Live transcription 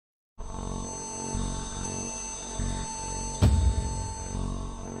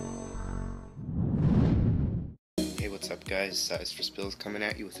What's up guys, Size for Spills coming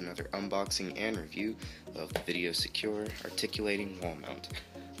at you with another unboxing and review of the VideoSecu articulating wall mount.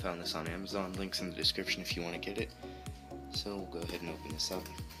 Found this on Amazon, links in the description if you want to get it. So we'll go ahead and open this up.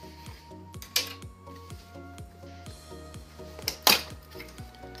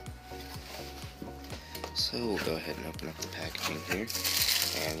 So we'll go ahead and open up the packaging here,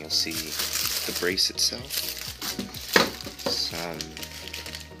 and you'll see the brace itself, some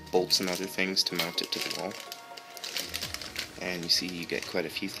bolts and other things to mount it to the wall. And you see you get quite a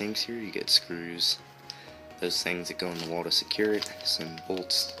few things here. You get screws, those things that go in the wall to secure it, some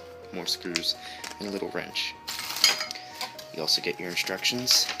bolts, more screws, and a little wrench. You also get your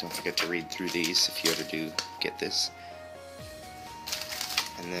instructions. Don't forget to read through these if you ever do get this.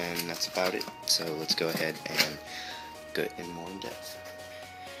 And then that's about it. So let's go ahead and go in more in depth.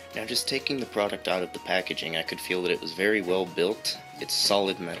 Now, just taking the product out of the packaging, I could feel that it was very well built. It's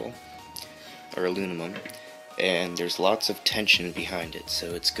solid metal, or aluminum, and there's lots of tension behind it,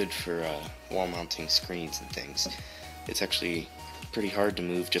 so it's good for wall mounting screens and things. It's actually pretty hard to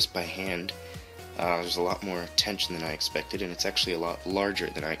move just by hand. There's a lot more tension than I expected, and it's actually a lot larger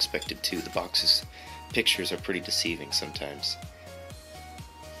than I expected too. The box's pictures are pretty deceiving sometimes.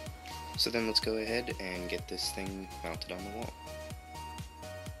 So then let's go ahead and get this thing mounted on the wall.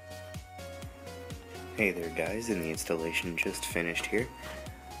 Hey there guys, and the installation just finished here.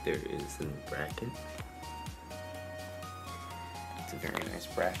 There is the new bracket. It's a very nice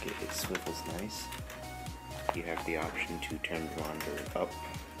bracket, it swivels nice. You have the option to turn the monitor up,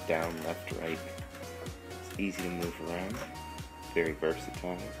 down, left, right. It's easy to move around, very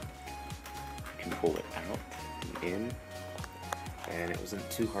versatile. You can pull it out and in, and it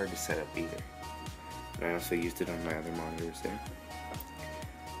wasn't too hard to set up either. And I also used it on my other monitors there.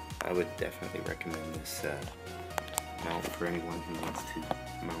 I would definitely recommend this mount for anyone who wants to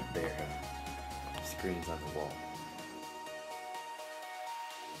mount their screens on the wall.